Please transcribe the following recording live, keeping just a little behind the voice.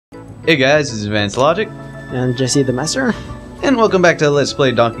Hey guys, this is Advanced Logic. And Jesse the Master. And welcome back to Let's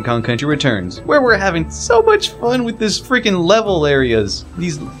Play Donkey Kong Country Returns, where we're having so much fun with this freaking level areas.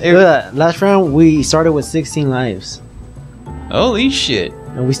 These areas. Last round we started with 16 lives. Holy shit.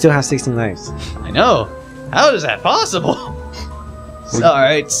 And we still have 16 lives. I know. How is that possible?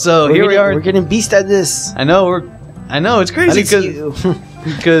 Alright, so here we are. We're getting beast at this. I know, it's crazy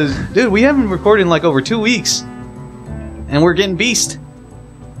because dude, we haven't recorded in like over 2 weeks. And we're getting beast.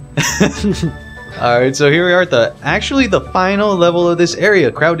 Alright, so here we are at the final level of this area,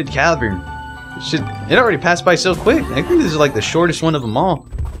 Crowded Cavern. It already passed by so quick. I think this is like the shortest one of them all.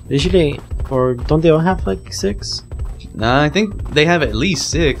 Usually, or don't they all have like 6? Nah, I think they have at least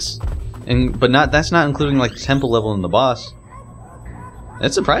 6. But that's not including like the temple level and the boss.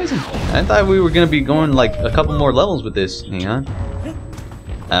 That's surprising. I thought we were gonna be going like a couple more levels with this. Hang on.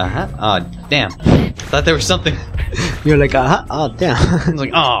 Aw, damn. Thought there was something. You're like, oh damn. I was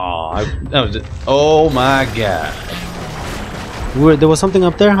like, oh, that was it. Oh my god. There was something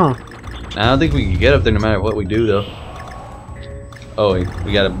up there, huh? I don't think we can get up there no matter what we do, though. Oh,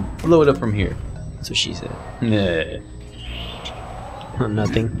 we gotta blow it up from here. That's what she said. Nah.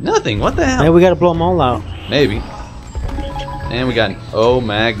 Nothing. Nothing. What the hell? Maybe we gotta blow them all out. Maybe. And we got. Oh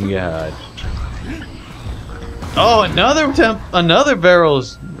my god. Oh, another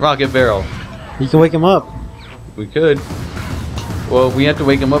rocket barrel. You can wake him up. We could. Well, we have to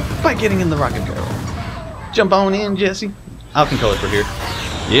wake him up by getting in the rocket barrel. Jump on in, Jesse. I'll control it for here.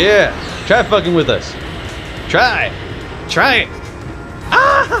 Yeah. Try fucking with us. Try it.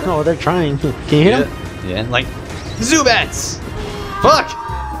 Ah! Oh, they're trying. Can you hear them? Yeah, like Zubats. Fuck!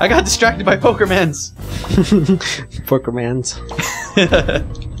 I got distracted by Pokermans. Pokermans.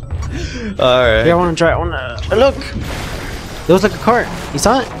 Alright. Here, I wanna try it. Look! There was like a cart. You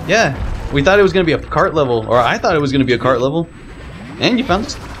saw it? Yeah. We thought it was gonna be a cart level, or I thought it was gonna be a cart level. And you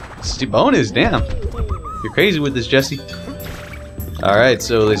found bonus, damn. You're crazy with this, Jesse. Alright,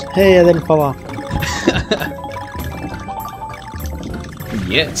 so there's. Hey, I didn't fall off.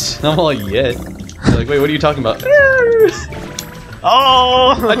 Yet. I'm all yet. Like, wait, what are you talking about?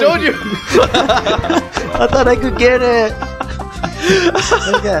 Oh! I told you! I thought I could get it!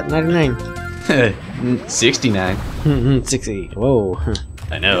 Look at that, 99. 69. 60. Whoa.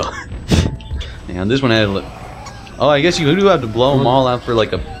 I know. And this one had a look. Oh, I guess you do have to blow them all out for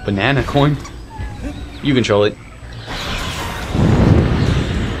like a banana coin. You control it.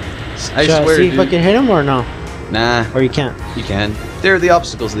 I Should swear, I see if I can hit him or no? Nah. Or you can't? You can. They're the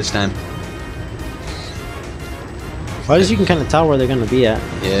obstacles this time. Well, at least you can kind of tell where they're going to be at.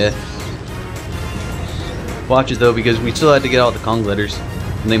 Yeah. Watch it though, because we still have to get all the Kong letters.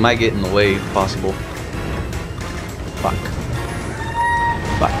 And they might get in the way if possible. Fuck.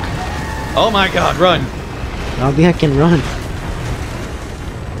 Fuck. Oh my god, run! I don't think I can run.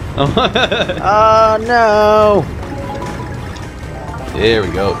 Oh no! There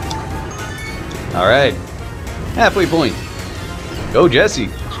we go. Alright. Halfway point. Go, Jesse.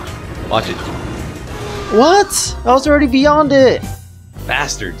 Watch it. What? I was already beyond it.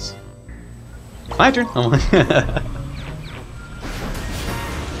 Bastards. My turn. Oh my.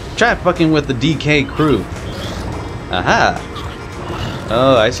 Try fucking with the DK crew. Aha.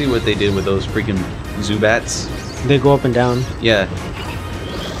 Oh, I see what they did with those freaking Zubats. They go up and down. Yeah.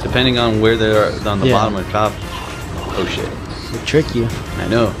 Depending on where they're on the bottom or top. Oh shit. They trick you. I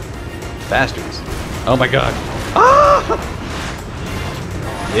know. Bastards. Oh my god. Ah!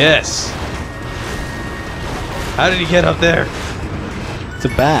 Yes. How did he get up there? It's a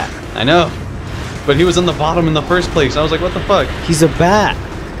bat. I know. But he was on the bottom in the first place. I was like, what the fuck? He's a bat.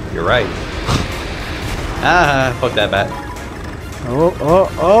 You're right. Ah, fuck that bat.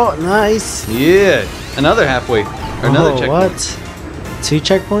 Oh, nice. Yeah. Another halfway. Or another checkpoint. What? 2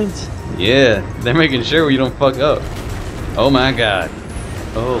 checkpoints? Yeah. They're making sure you don't fuck up. Oh my god.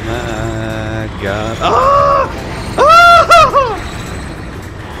 Oh my god. Ah! Ah!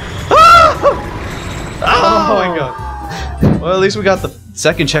 Ah! Oh my god. Well, at least we got the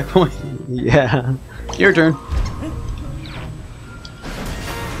second checkpoint. Yeah. Your turn.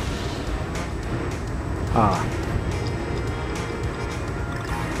 Ah.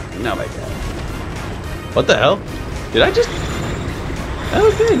 No, my god. What the hell? Did I just...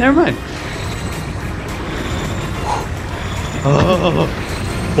 Okay, never mind. Oh.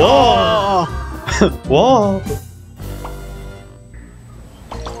 Whoa. Whoa.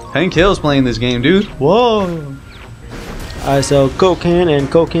 Hank Hill's playing this game, dude. Whoa. I sell cocaine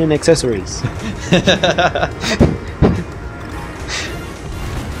and cocaine accessories.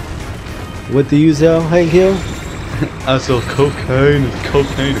 What do you sell, Hank Hill? I sell cocaine and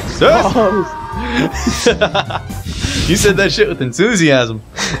cocaine accessories. You said that shit with enthusiasm.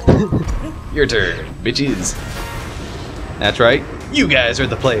 Your turn, bitches. That's right. You guys are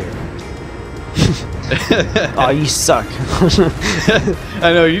the player. Oh, you suck.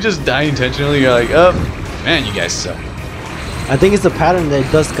 I know, you just die intentionally. You're like, oh, man, you guys suck. I think it's the pattern that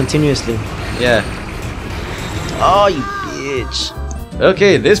it does continuously. Yeah. Oh, you bitch.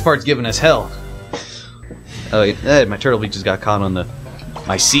 Okay, this part's giving us hell. Oh, wait, my turtle beak just got caught on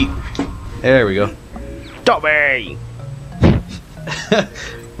my seat. There we go. Toby!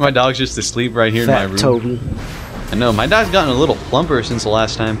 My dog's just asleep right here Fat in my room. Toby. I know, my dog's gotten a little plumper since the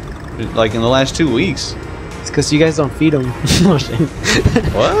last time. Like in the last 2 weeks. It's because you guys don't feed him. No shit.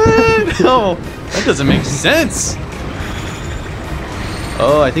 What? No, that doesn't make sense.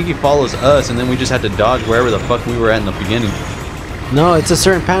 Oh, I think he follows us, and then we just had to dodge wherever the fuck we were at in the beginning. No, it's a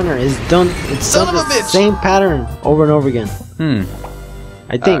certain pattern. It's done. It's Son done of a the bitch. same pattern over and over again.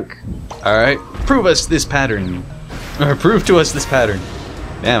 I think. All right, prove us this pattern, or prove to us this pattern.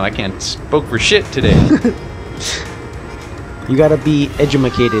 Damn, I can't spoke for shit today. You gotta be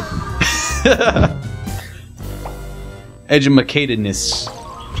educated. Educatedness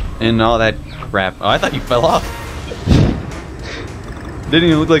and all that crap. Oh, I thought you fell off. Didn't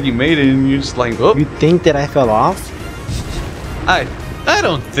even look like you made it, and you're just like, oh. You think that I fell off? I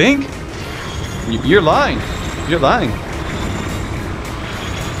don't think. You're lying. You're lying.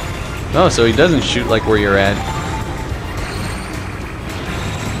 Oh, so he doesn't shoot like where you're at.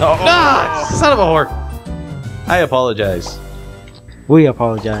 Oh, Ah, son of a whore. I apologize. we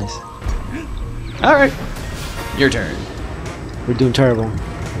apologize. All right, your turn. We're doing terrible.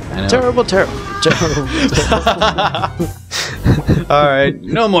 I know. Terrible, terrible, terrible. All right,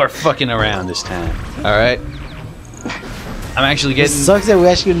 no more fucking around this time. All right. I'm actually It getting. sucks that we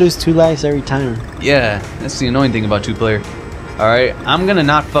actually lose 2 lives every time. Yeah, that's the annoying thing about 2-player. All right, I'm gonna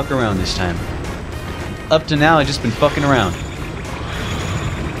not fuck around this time. Up to now, I've just been fucking around.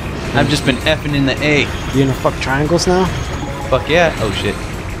 I've just been effing in the A. You gonna fuck triangles now? Fuck yeah. Oh shit.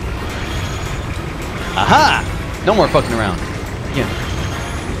 Aha! No more fucking around. Yeah.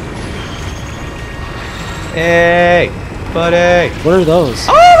 Hey, buddy. What are those?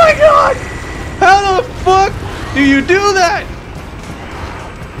 Oh my god! How the fuck do you do that?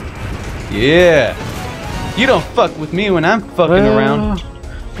 Yeah. You don't fuck with me when I'm fucking around.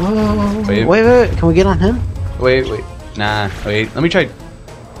 Whoa. Wait. Wait. Can we get on him? Wait. Nah, wait. Let me try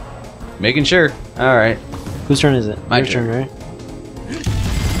making sure. Alright. Whose turn is it? My Your turn. turn, right?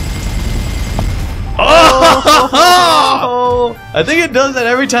 Oh! I think it does that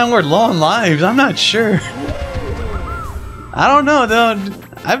every time we're low on lives. I'm not sure. I don't know, though.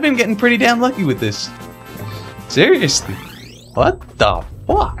 I've been getting pretty damn lucky with this. Seriously. What the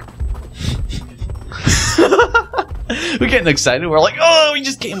fuck? We're getting excited. We're like, oh, we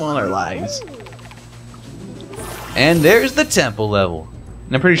just came on our lives. And there's the temple level.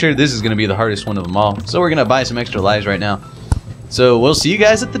 And I'm pretty sure this is going to be the hardest one of them all. So we're going to buy some extra lives right now. So we'll see you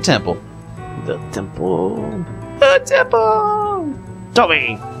guys at the temple. The temple. The temple!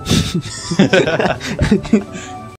 Tommy!